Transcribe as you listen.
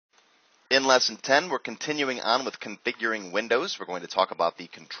In Lesson 10, we're continuing on with configuring Windows. We're going to talk about the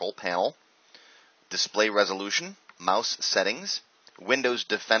control panel, display resolution, mouse settings, Windows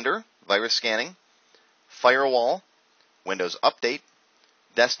Defender, virus scanning, Firewall, Windows Update,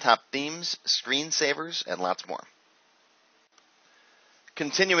 desktop themes, screensavers, and lots more.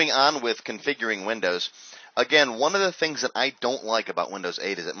 Continuing on with configuring Windows, again, one of the things that I don't like about Windows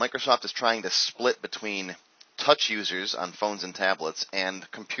 8 is that Microsoft is trying to split between touch users on phones and tablets and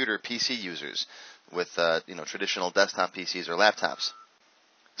computer PC users with traditional desktop PCs or laptops.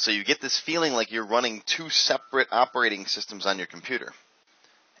 So you get this feeling like you're running two separate operating systems on your computer.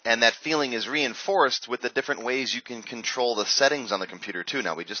 And that feeling is reinforced with the different ways you can control the settings on the computer too.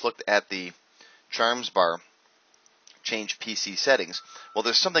 Now, we just looked at the charms bar, change PC settings. Well,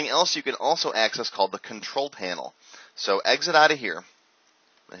 there's something else you can also access called the control panel. So exit out of here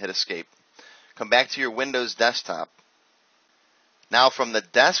and hit escape. Come back to your Windows desktop. Now from the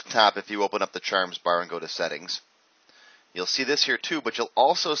desktop, if you open up the charms bar and go to settings, you'll see this here too, but you'll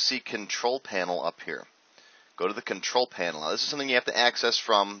also see control panel up here. Go to the control panel. Now, this is something you have to access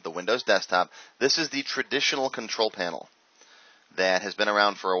from the Windows desktop. This is the traditional control panel that has been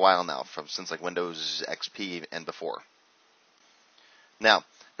around for a while now, since like Windows XP and before. Now,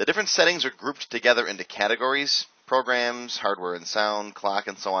 the different settings are grouped together into categories: programs, hardware and sound, clock,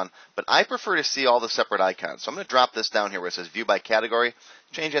 and so on. But I prefer to see all the separate icons. So I'm going to drop this down here where it says View by Category,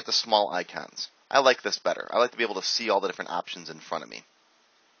 change that to small icons. I like this better. I like to be able to see all the different options in front of me.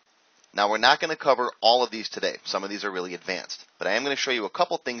 Now, we're not going to cover all of these today. Some of these are really advanced. But I am going to show you a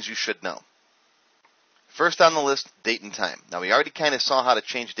couple things you should know. First on the list, date and time. Now, we already kind of saw how to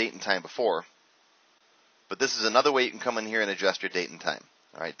change date and time before. But this is another way you can come in here and adjust your date and time.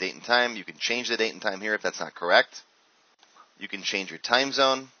 All right, date and time. You can change the date and time here if that's not correct. You can change your time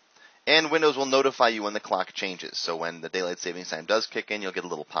zone. And Windows will notify you when the clock changes. So when the daylight savings time does kick in, you'll get a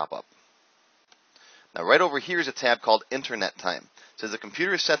little pop-up. Now, right over here is a tab called Internet Time. It says the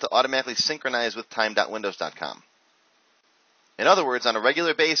computer is set to automatically synchronize with time.windows.com. In other words, on a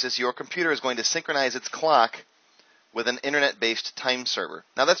regular basis, your computer is going to synchronize its clock with an internet-based time server.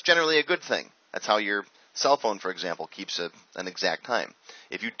 Now, that's generally a good thing. That's how your cell phone, for example, keeps an exact time.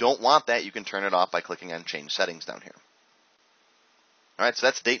 If you don't want that, you can turn it off by clicking on Change Settings down here. All right, so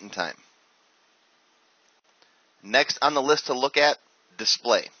that's date and time. Next on the list to look at,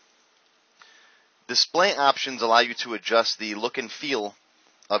 display. Display options allow you to adjust the look and feel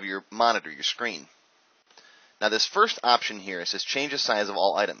of your monitor, your screen. Now, this first option here says change the size of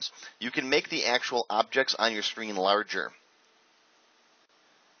all items. You can make the actual objects on your screen larger.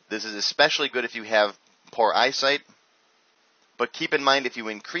 This is especially good if you have poor eyesight, but keep in mind if you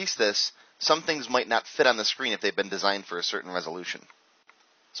increase this, some things might not fit on the screen if they've been designed for a certain resolution.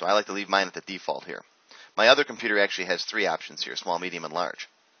 So I like to leave mine at the default here. My other computer actually has three options here: small, medium, and large.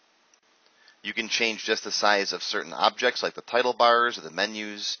 You can change just the size of certain objects like the title bars or the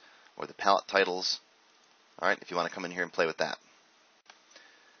menus or the palette titles. All right, if you want to come in here and play with that.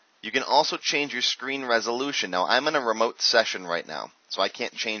 You can also change your screen resolution. Now, I'm in a remote session right now, so I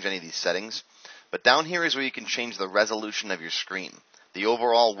can't change any of these settings. But down here is where you can change the resolution of your screen, the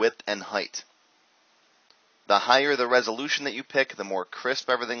overall width and height. The higher the resolution that you pick, the more crisp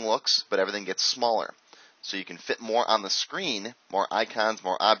everything looks, but everything gets smaller. So you can fit more on the screen, more icons,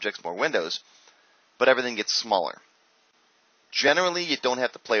 more objects, more windows, but everything gets smaller. Generally, you don't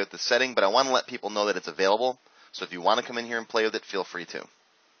have to play with the setting, but I want to let people know that it's available. So if you want to come in here and play with it, feel free to.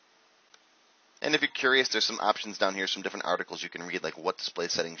 And if you're curious, there's some options down here, some different articles you can read, like what display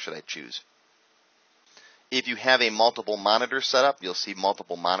settings should I choose. If you have a multiple monitor setup, you'll see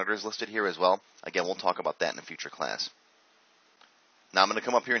multiple monitors listed here as well. Again, we'll talk about that in a future class. Now I'm going to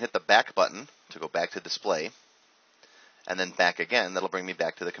come up here and hit the back button to go back to display, and then back again. That'll bring me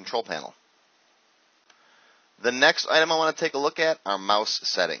back to the control panel. The next item I want to take a look at are mouse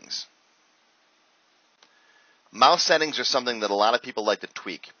settings. Mouse settings are something that a lot of people like to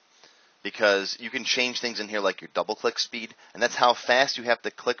tweak because you can change things in here like your double click speed, and that's how fast you have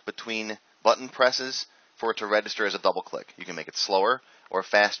to click between button presses for it to register as a double click. You can make it slower or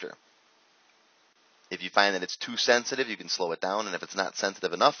faster. If you find that it's too sensitive, you can slow it down, and if it's not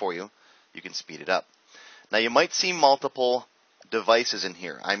sensitive enough for you, you can speed it up. Now, you might see multiple devices in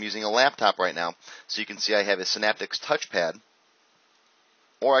here. I'm using a laptop right now, so you can see I have a Synaptics touchpad,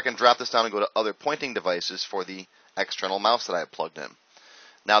 or I can drop this down and go to other pointing devices for the external mouse that I have plugged in.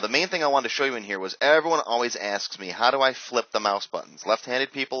 Now, the main thing I wanted to show you in here was everyone always asks me, how do I flip the mouse buttons?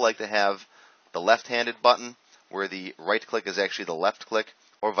 Left-handed people like to have the left-handed button where the right click is actually the left click,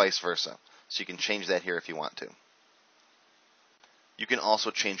 or vice versa. So you can change that here if you want to. You can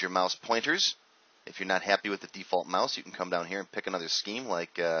also change your mouse pointers. If you're not happy with the default mouse, you can come down here and pick another scheme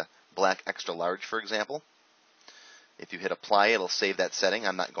like black extra large, for example. If you hit apply, it'll save that setting.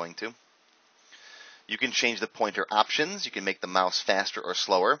 I'm not going to. You can change the pointer options. You can make the mouse faster or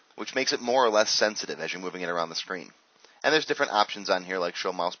slower, which makes it more or less sensitive as you're moving it around the screen. And there's different options on here like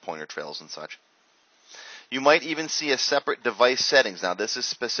show mouse pointer trails and such. You might even see a separate device settings. Now this is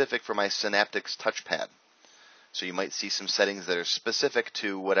specific for my Synaptics touchpad. So you might see some settings that are specific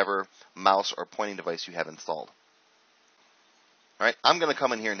to whatever mouse or pointing device you have installed. Alright, I'm going to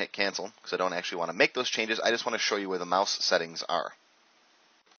come in here and hit cancel because I don't actually want to make those changes. I just want to show you where the mouse settings are.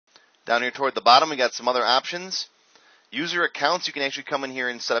 Down here toward the bottom we got some other options. User accounts, you can actually come in here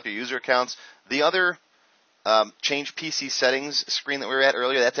and set up your user accounts. The other change PC settings screen that we were at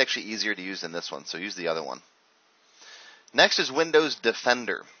earlier, that's actually easier to use than this one, so use the other one. Next is Windows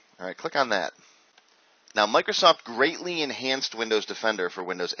Defender. Alright, click on that. Now Microsoft greatly enhanced Windows Defender for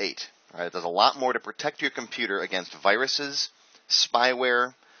Windows 8. Alright, it does a lot more to protect your computer against viruses,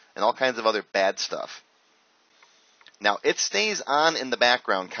 spyware, and all kinds of other bad stuff. Now, it stays on in the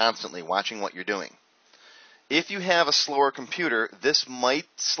background constantly watching what you're doing. If you have a slower computer, this might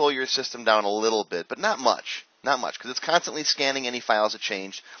slow your system down a little bit, but not much. Not much, because it's constantly scanning any files that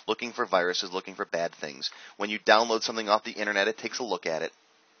changed, looking for viruses, looking for bad things. When you download something off the internet, it takes a look at it.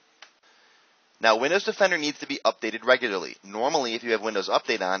 Now, Windows Defender needs to be updated regularly. Normally, if you have Windows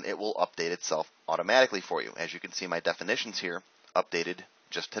Update on, it will update itself automatically for you. As you can see, my definitions here, updated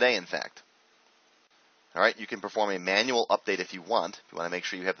just today, in fact. Alright, you can perform a manual update if you want to make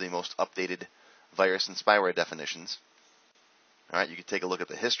sure you have the most updated virus and spyware definitions. Alright, you can take a look at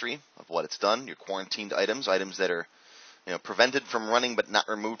the history of what it's done, your quarantined items, items that are prevented from running but not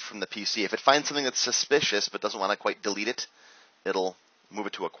removed from the PC. If it finds something that's suspicious but doesn't want to quite delete it, it'll move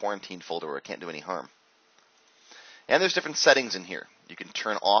it to a quarantined folder where it can't do any harm. And there's different settings in here. You can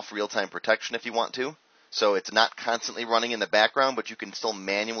turn off real-time protection if you want to, so it's not constantly running in the background, but you can still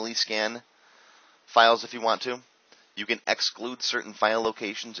manually scan files if you want to. You can exclude certain file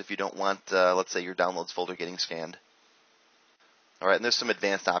locations if you don't want, let's say, your downloads folder getting scanned. Alright, and there's some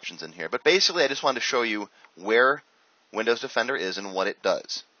advanced options in here. But basically, I just wanted to show you where Windows Defender is and what it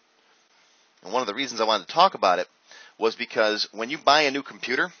does. And one of the reasons I wanted to talk about it was because when you buy a new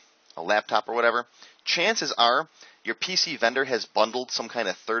computer, a laptop or whatever, chances are your PC vendor has bundled some kind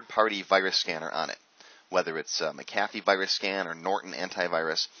of third-party virus scanner on it. Whether it's McAfee virus scan or Norton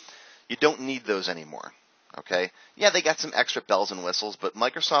antivirus. You don't need those anymore, okay? Yeah, they got some extra bells and whistles, but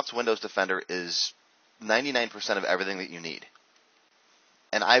Microsoft's Windows Defender is 99% of everything that you need.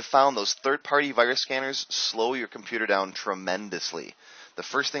 And I've found those third-party virus scanners slow your computer down tremendously. The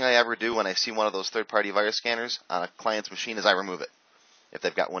first thing I ever do when I see one of those third-party virus scanners on a client's machine is I remove it, if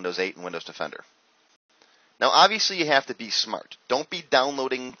they've got Windows 8 and Windows Defender. Now, obviously, you have to be smart. Don't be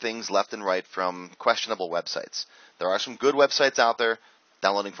downloading things left and right from questionable websites. There are some good websites out there.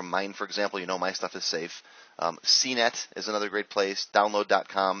 Downloading from mine, for example, you know my stuff is safe. CNET is another great place.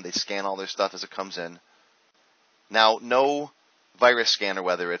 Download.com, they scan all their stuff as it comes in. Now, no virus scanner,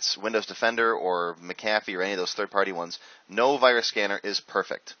 whether it's Windows Defender or McAfee or any of those third-party ones, no virus scanner is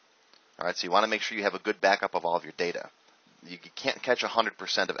perfect. All right, so you want to make sure you have a good backup of all of your data. You can't catch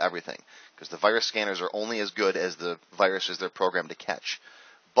 100% of everything because the virus scanners are only as good as the viruses they're programmed to catch.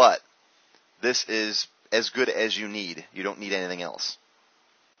 But this is as good as you need. You don't need anything else.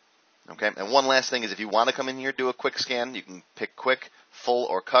 Okay, and one last thing is if you want to come in here do a quick scan, you can pick quick, full,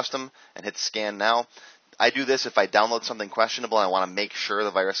 or custom and hit scan now. I do this if I download something questionable and I want to make sure the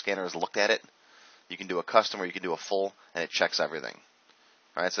virus scanner has looked at it. You can do a custom or you can do a full and it checks everything.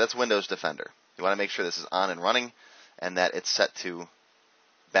 Alright, so that's Windows Defender. You want to make sure this is on and running and that it's set to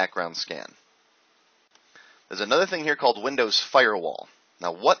background scan. There's another thing here called Windows Firewall.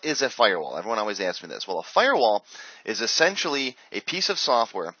 Now, what is a firewall? Everyone always asks me this. Well, a firewall is essentially a piece of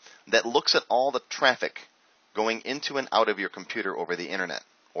software that looks at all the traffic going into and out of your computer over the internet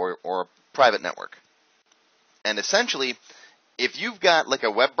or a private network. And essentially, if you've got like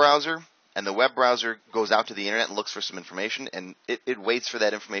a web browser and the web browser goes out to the internet and looks for some information and it waits for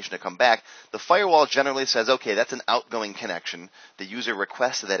that information to come back, the firewall generally says, okay, that's an outgoing connection. The user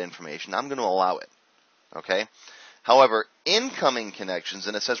requested that information. I'm going to allow it. Okay? However, incoming connections,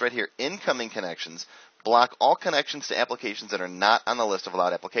 and it says right here, incoming connections, block all connections to applications that are not on the list of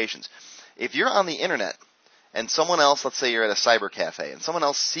allowed applications. If you're on the internet and someone else, let's say you're at a cyber cafe, and someone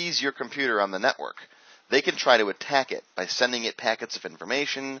else sees your computer on the network, they can try to attack it by sending it packets of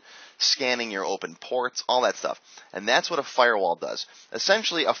information, scanning your open ports, all that stuff. And that's what a firewall does.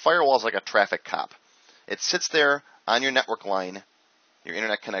 Essentially, a firewall is like a traffic cop. It sits there on your network line, your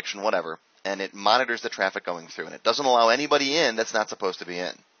internet connection, whatever, and it monitors the traffic going through, and it doesn't allow anybody in that's not supposed to be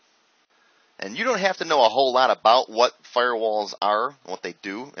in. And you don't have to know a whole lot about what firewalls are, what they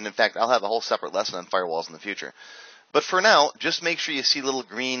do. And in fact, I'll have a whole separate lesson on firewalls in the future. But for now, just make sure you see little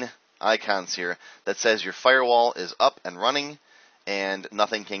green icons here that says your firewall is up and running and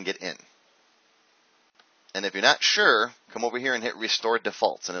nothing can get in. And if you're not sure, come over here and hit Restore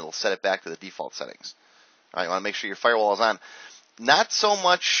Defaults, and it'll set it back to the default settings. All right, you want to make sure your firewall is on. Not so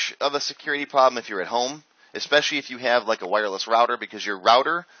much of a security problem if you're at home, especially if you have like a wireless router, because your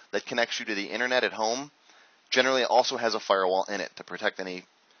router that connects you to the internet at home generally also has a firewall in it to protect any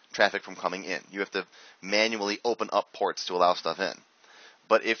traffic from coming in. You have to manually open up ports to allow stuff in.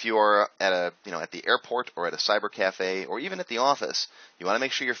 But if you're at at the airport or at a cyber cafe or even at the office, you want to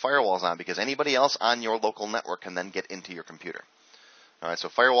make sure your firewall's on, because anybody else on your local network can then get into your computer. All right, so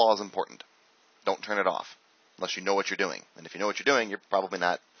firewall is important. Don't turn it off unless you know what you're doing. And if you know what you're doing, you're probably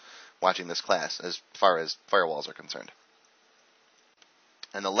not watching this class as far as firewalls are concerned.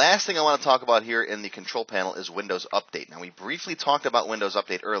 And the last thing I want to talk about here in the control panel is Windows Update. Now, we briefly talked about Windows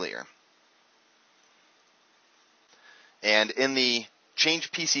Update earlier. And in the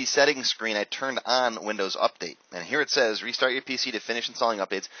Change PC Settings screen, I turned on Windows Update. And here it says, restart your PC to finish installing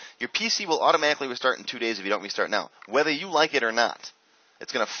updates. Your PC will automatically restart in 2 days if you don't restart now. Whether you like it or not,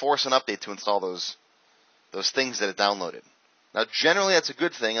 it's going to force an update to install those things that it downloaded. Now, generally, that's a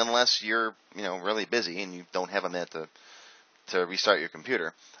good thing unless you're really busy and you don't have a minute to restart your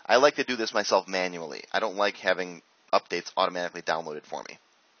computer. I like to do this myself manually. I don't like having updates automatically downloaded for me.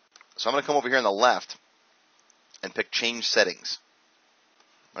 So I'm going to come over here on the left and pick Change Settings.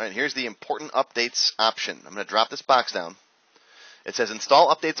 All right, here's the Important Updates option. I'm going to drop this box down. It says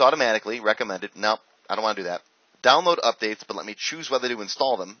Install Updates Automatically, Recommended. No, I don't want to do that. Download updates, but let me choose whether to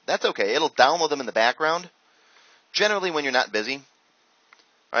install them. That's okay. It'll download them in the background, generally when you're not busy.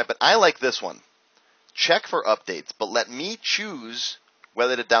 All right, but I like this one. Check for updates, but let me choose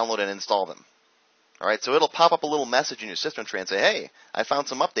whether to download and install them. All right, so it'll pop up a little message in your system tray and say, hey, I found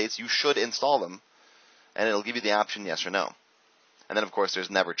some updates. You should install them. And it'll give you the option yes or no. And then, of course, there's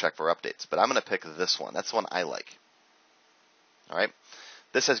never check for updates. But I'm going to pick this one. That's the one I like. All right.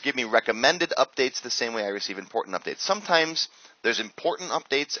 This says give me recommended updates the same way I receive important updates. Sometimes there's important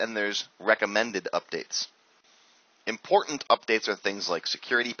updates and there's recommended updates. Important updates are things like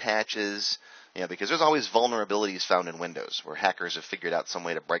security patches, because there's always vulnerabilities found in Windows where hackers have figured out some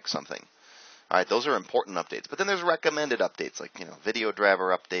way to break something. All right, those are important updates. But then there's recommended updates like, video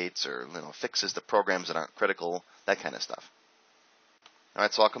driver updates or, fixes to programs that aren't critical, that kind of stuff. All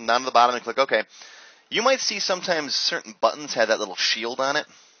right, so I'll come down to the bottom and click OK. You might see sometimes certain buttons have that little shield on it.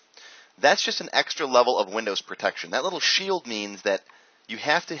 That's just an extra level of Windows protection. That little shield means that you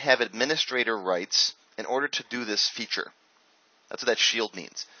have to have administrator rights in order to do this feature. That's what that shield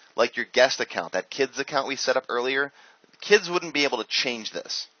means. Like your guest account, that kids account we set up earlier, kids wouldn't be able to change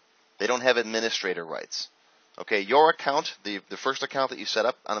this. They don't have administrator rights. Okay, your account, the first account that you set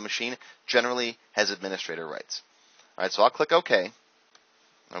up on the machine, generally has administrator rights. All right, so I'll click OK.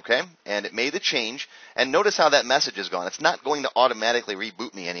 Okay, and it made the change. And notice how that message is gone. It's not going to automatically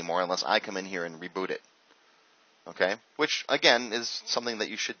reboot me anymore unless I come in here and reboot it. Okay, which, again, is something that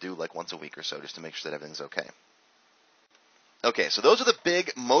you should do like once a week or so just to make sure that everything's okay. Okay, so those are the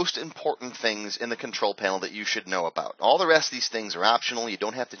big, most important things in the control panel that you should know about. All the rest of these things are optional. You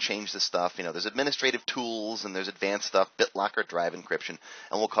don't have to change the stuff. There's administrative tools and there's advanced stuff, BitLocker drive encryption,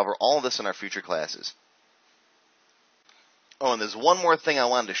 and we'll cover all of this in our future classes. Oh, and there's one more thing I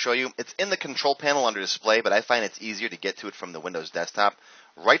wanted to show you. It's in the control panel under display, but I find it's easier to get to it from the Windows desktop.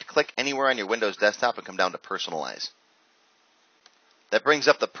 Right-click anywhere on your Windows desktop and come down to Personalize. That brings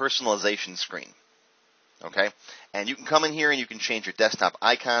up the personalization screen. Okay? And you can come in here and you can change your desktop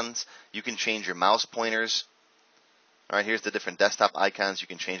icons. You can change your mouse pointers. All right, here's the different desktop icons. You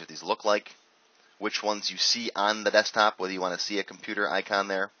can change what these look like, which ones you see on the desktop, whether you want to see a computer icon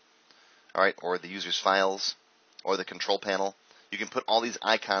there, all right, or the user's files, or the control panel. You can put all these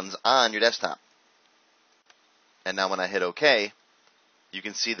icons on your desktop. And now when I hit OK, you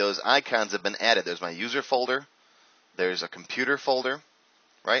can see those icons have been added. There's my user folder. There's a computer folder,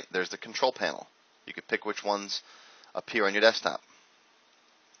 right? There's the control panel. You can pick which ones appear on your desktop.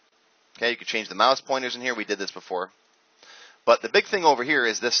 Okay, you can change the mouse pointers in here. We did this before. But the big thing over here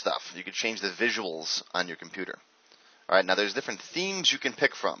is this stuff. You can change the visuals on your computer. All right, now there's different themes you can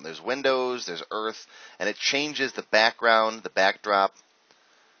pick from. There's Windows, there's Earth, and it changes the background, the backdrop.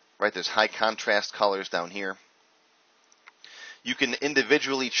 Right, there's high contrast colors down here. You can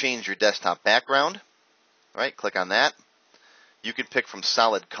individually change your desktop background. Right, click on that. You can pick from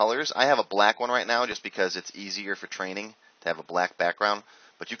solid colors. I have a black one right now just because it's easier for training to have a black background.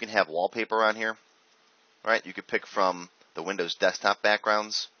 But you can have wallpaper on here. Right, you can pick from the Windows desktop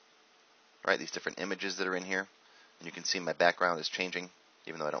backgrounds. right? These different images that are in here. And you can see my background is changing,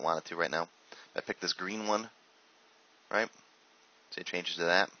 even though I don't want it to right now. If I pick this green one, right? So it changes to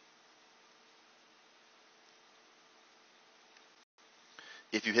that.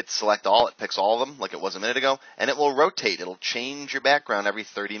 If you hit select all, it picks all of them like it was a minute ago, and it will rotate. It'll change your background every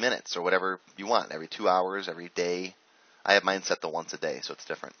 30 minutes or whatever you want, every 2 hours, every day. I have mine set to once a day, so it's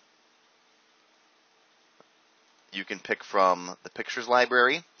different. You can pick from the pictures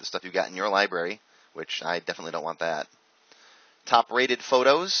library, the stuff you got in your library, which I definitely don't want that. Top rated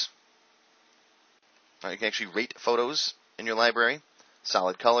photos. You can actually rate photos in your library.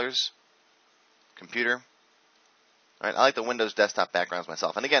 Solid colors. Computer. All right, I like the Windows desktop backgrounds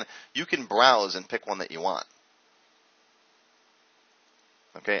myself. And again, you can browse and pick one that you want.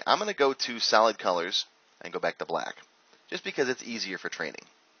 Okay, I'm going to go to solid colors and go back to black, just because it's easier for training.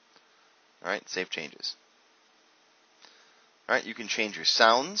 All right, save changes. All right, you can change your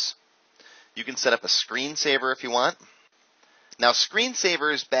sounds. You can set up a screensaver if you want. Now,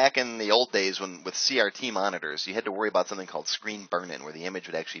 screensavers back in the old days with CRT monitors, you had to worry about something called screen burn-in, where the image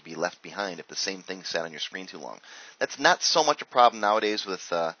would actually be left behind if the same thing sat on your screen too long. That's not so much a problem nowadays with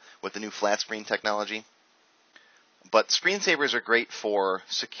the new flat screen technology. But screensavers are great for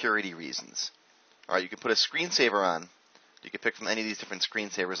security reasons. All right, you can put a screensaver on. You can pick from any of these different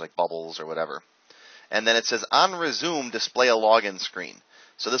screensavers like Bubbles or whatever. And then it says, on resume, display a login screen.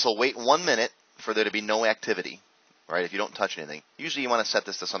 So this will wait 1 minute for there to be no activity. Right, if you don't touch anything. Usually you want to set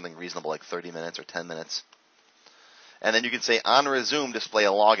this to something reasonable like 30 minutes or 10 minutes. And then you can say, on resume, display a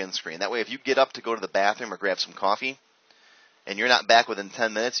login screen. That way if you get up to go to the bathroom or grab some coffee, and you're not back within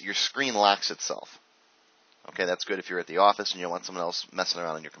 10 minutes, your screen locks itself. Okay, that's good if you're at the office and you don't want someone else messing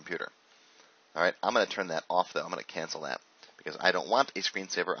around on your computer. All right, I'm going to turn that off, though. I'm going to cancel that because I don't want a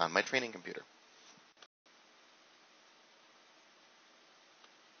screensaver on my training computer.